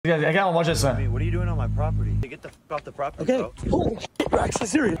I can't watch this. What are you doing on my property? Get the f off the property, okay. bro. Oh, shit, Rex, I'm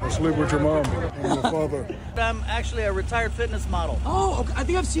serious. I live with your mom and your father. I'm actually a retired fitness model. Oh, okay. I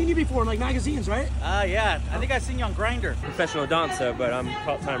think I've seen you before in like magazines, right? Yeah. I think I've seen you on Grindr. Professional dancer, but I'm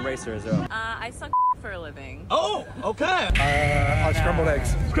part-time racer as well. I suck for a living. Oh, okay. Scrambled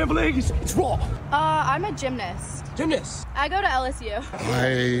eggs. Scrambled eggs. It's raw. I'm a gymnast. Gymnast. I go to LSU.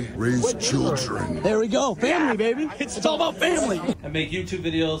 I raise children. There we go. Family, baby. It's all about family. I make YouTube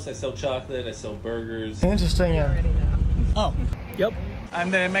videos, I sell chocolate, I sell burgers. Interesting. Oh, yep. I'm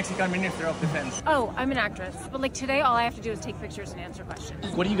the Mexican Minister of Defense. Oh, I'm an actress. But like today, all I have to do is take pictures and answer questions.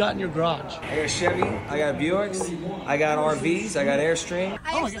 What do you got in your garage? I got Chevy, I got Buicks, I got RVs, I got Airstream.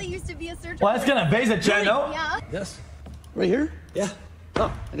 I actually used to be a surgeon. Well, that's kind of basic, Chet, no? Yeah. Yes. Right here? Yeah.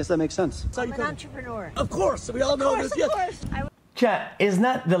 Oh, I guess that makes sense. I'm an entrepreneur. Of course. We all know this. Of Yes. course. Chet, isn't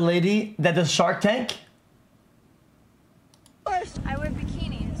that the lady that does Shark Tank? I wear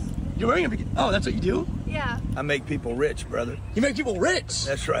bikinis. You're wearing a bikini. Oh, that's what you do? Yeah. I make people rich, brother. You make people rich.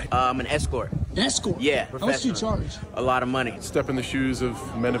 That's right. I'm an escort. An escort. Yeah, How much do you charge? A lot of money. Step in the shoes of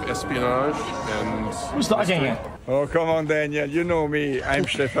men of espionage and... Who's talking here? Oh, come on, Daniel. You know me. I'm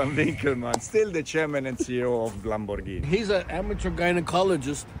Stefan Winkelmann, still the chairman and CEO of Lamborghini. He's an amateur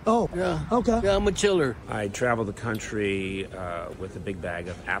gynecologist. Oh, Yeah. okay. Yeah, I'm a chiller. I travel the country with a big bag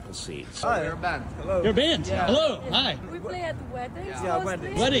of apple seeds. Hi, you're a band. Hello. Your band. Yeah. Hello. Hi. We play at the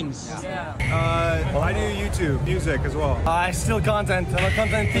weddings. Weddings. I do YouTube music as well. I steal content. I'm a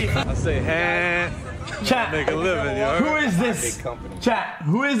content thief. I say, hey, Chat, make a living, yo. who is this? Chat,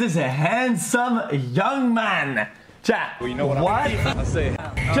 who is this handsome young man? Chat, Well, you know what? I say,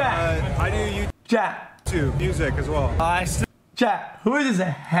 Chat, I do chat, YouTube music as well. chat, who is this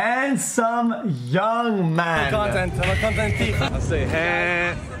handsome young man? Content. I'm a content thief. I say,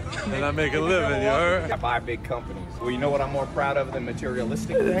 hey, and I make a living, yo. I buy big companies. Well, you know what I'm more proud of than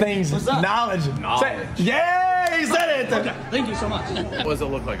materialistic Things, knowledge. Say, yeah, he said it. Okay. Thank you so much. What does it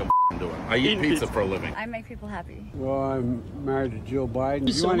look like I'm doing? I eat pizza for a living. I make people happy. Well, I'm married to Jill Biden.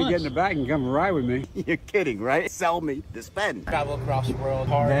 you so want to get in the back and come ride with me. You're kidding, right? Sell me the spend. Travel across the world.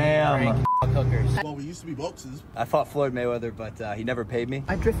 Hard. Damn. Hookers. Well, we used to be boxers. I fought Floyd Mayweather, but he never paid me.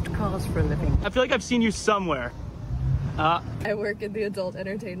 I drift cars for a living. I feel like I've seen you somewhere. I work in the adult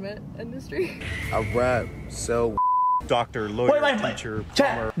entertainment industry. I rap, sell, doctor, lawyer, Wait, teacher,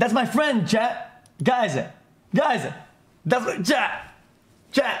 Chat, plumber. that's my friend, chat. Guys, that's my, chat,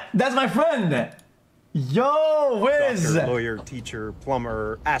 that's my friend. Yo, Wiz. Doctor, lawyer, teacher,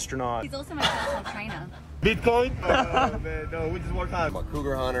 plumber, astronaut. He's also my personal trainer. Bitcoin? Man, no, we just work hard. I'm a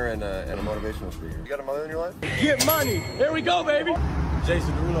cougar hunter and a motivational speaker. You got a mother in your life? Get money. There we go, baby.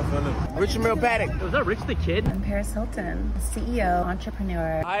 Jason Derulo for a living. Richard Mill Paddock. Was that Rich the Kid? I'm Paris Hilton, CEO,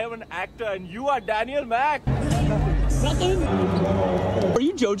 entrepreneur. I am an actor and you are Daniel Mack. Nothing. Are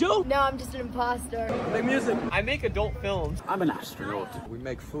you JoJo? No, I'm just an imposter. Make music. I make adult films. I'm an astronaut. We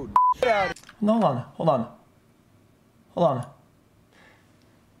make food. No, hold on.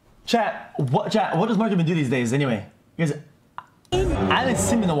 Chat, what does Markman do these days anyway? Because I haven't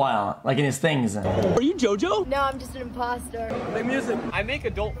seen him in a while, like in his things. Are you JoJo? No, I'm just an imposter. Make music. I make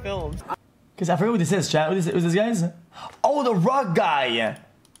adult films. Because I forget what this is, chat. Who's this guys? Oh, the rock guy.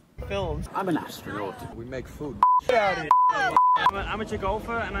 Films. I'm an astronaut. We make food. I'm an amateur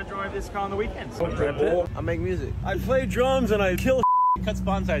golfer and I drive this car on the weekends. I make music. I play drums and I kill Cut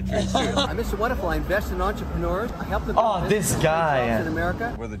bonsai trees. I'm Mr. Wonderful. I invest in entrepreneurs. I help them. Oh, this guy. in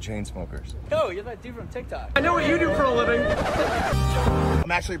America. We're the chain smokers. Yo, you're that dude from TikTok. I know what you do for a living.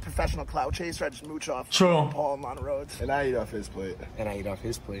 I'm actually a professional cloud chaser. I just mooch off True. Paul on Lana Roads. And I eat off his plate. And I eat off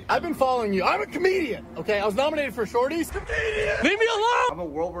his plate. I've been following you. I'm a comedian. Okay, I was nominated for Shorties. Comedian. Leave me alone. I'm a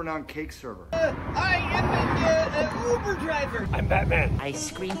world-renowned cake server. I am an Uber driver. I'm Batman. I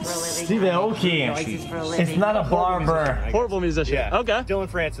scream for a living. Steve Aoki. For a living. It's not a barber. Horrible musician. Yeah. Okay. Dylan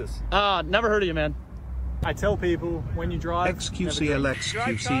Francis. Never heard of you, man. I tell people when you drive. xQc,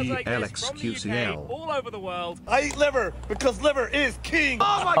 xQc, xQcl. All over the world. I eat liver because liver is king.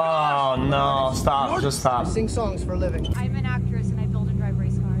 Oh my Oh no, stop, just stop. Sing songs for a living. I'm an actress and I build and drive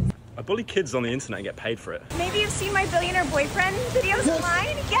race cars. I bully kids on the internet and get paid for it. Maybe you've seen my billionaire boyfriend videos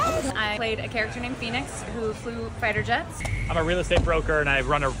online? Yes! I played a character named Phoenix who flew fighter jets. I'm a real estate broker and I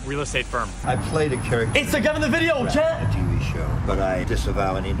run a real estate firm. I played a character It's the guy in the video, on a chat. TV show, but I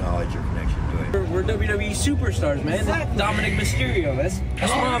disavow any knowledge or connection to it. We're WWE superstars, man. That's Dominic Mysterio.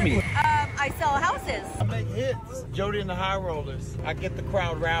 That's mommy. I sell houses. I make hits. Jody and the High Rollers. I get the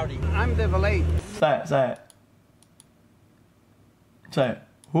crowd rowdy. I'm the valet. Say it.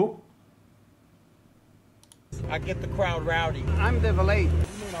 Who? I get the crowd rowdy. I'm the valet.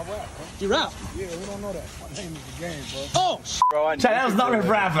 You rap? Yeah, we don't know that. My name is the game, bro. Oh, Bro, I Chat, that was not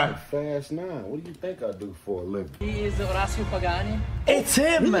rapping. Fast 9. What do you think I do for a living? he is Horacio Pagani It's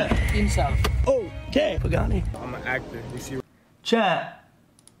him. himself. Okay, Pagani. I'm an actor. You see, Chat.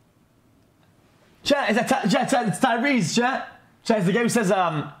 Chat, is that chat? It's Tyrese. Chat. Chat, it's the guy who says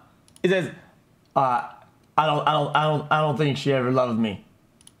it says I don't think she ever loved me.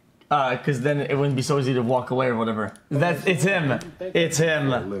 Because then it wouldn't be so easy to walk away or whatever. It's him. It's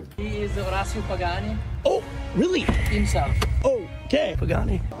him. He is Horacio Pagani Oh, really? himself. Okay,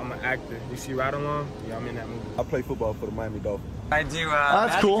 Pagani. I'm an actor. You see Ride Along? Yeah, I'm in that movie. I play football for the Miami Dolphins. I do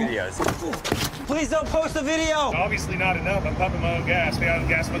That's cool. videos. Please don't post the video! Obviously not enough. I'm pumping my own gas. We have a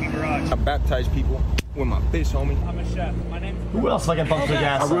gas fucking garage. I baptize people with my fish, homie. I'm a chef. My name is... Who else fucking pumps the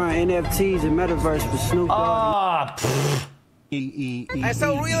gas? I run NFTs and metaverse for Snoop Dogg. I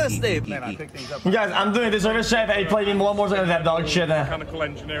sell real estate. Man, I pick things up. Guys, I'm doing this service chef. Hey, play me one more time of that dog shit. Mechanical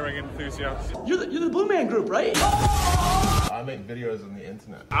engineering enthusiast. You're the Blue Man Group, right? I make videos on the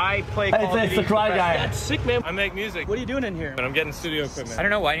internet. I play Hey, it's the cry guy. That's sick, man. I make music. What are you doing in here? And I'm getting studio equipment. I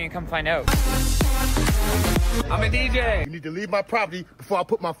don't know, why didn't you come find out? I'm a DJ. You need to leave my property before I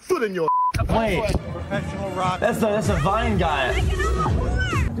put my foot in your. Wait, Professional rock. that's a Vine guy.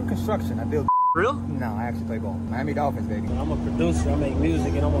 I do construction, I build. Real? No, I actually play ball. Miami Dolphins, baby. I'm a producer. I make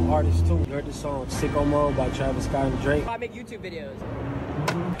music and I'm an artist too. You heard the song "Sicko Mode" by Travis Scott and Drake. I make YouTube videos.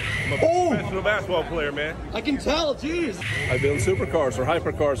 I'm a professional basketball player, man. I can tell, jeez. I build supercars or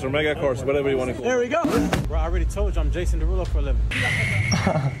hypercars or mega cars, whatever you want to call it. There we go. Bro, I already told you I'm Jason Derulo for a living.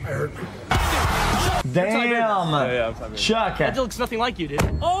 Damn. Chuck. That looks nothing like you, dude.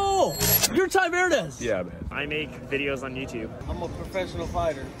 Oh, you're Ty Verdes. Yeah, man. I make videos on YouTube. I'm a professional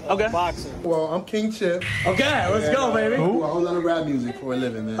fighter. Okay. Boxer. Well, I'm King Chip. Okay, let's go, baby. I do a whole lot of rap music for a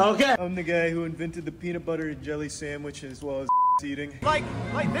living, man. Okay. I'm the guy who invented the peanut butter and jelly sandwich as well as eating. Like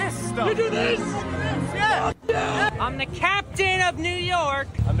this stuff. You do this? Yeah. I'm the captain of New York.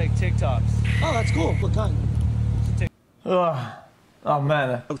 I make TikToks. Oh, that's cool. What kind? Oh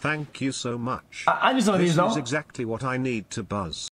man. Oh, thank you so much. I need some of these though. This is exactly what I need to buzz.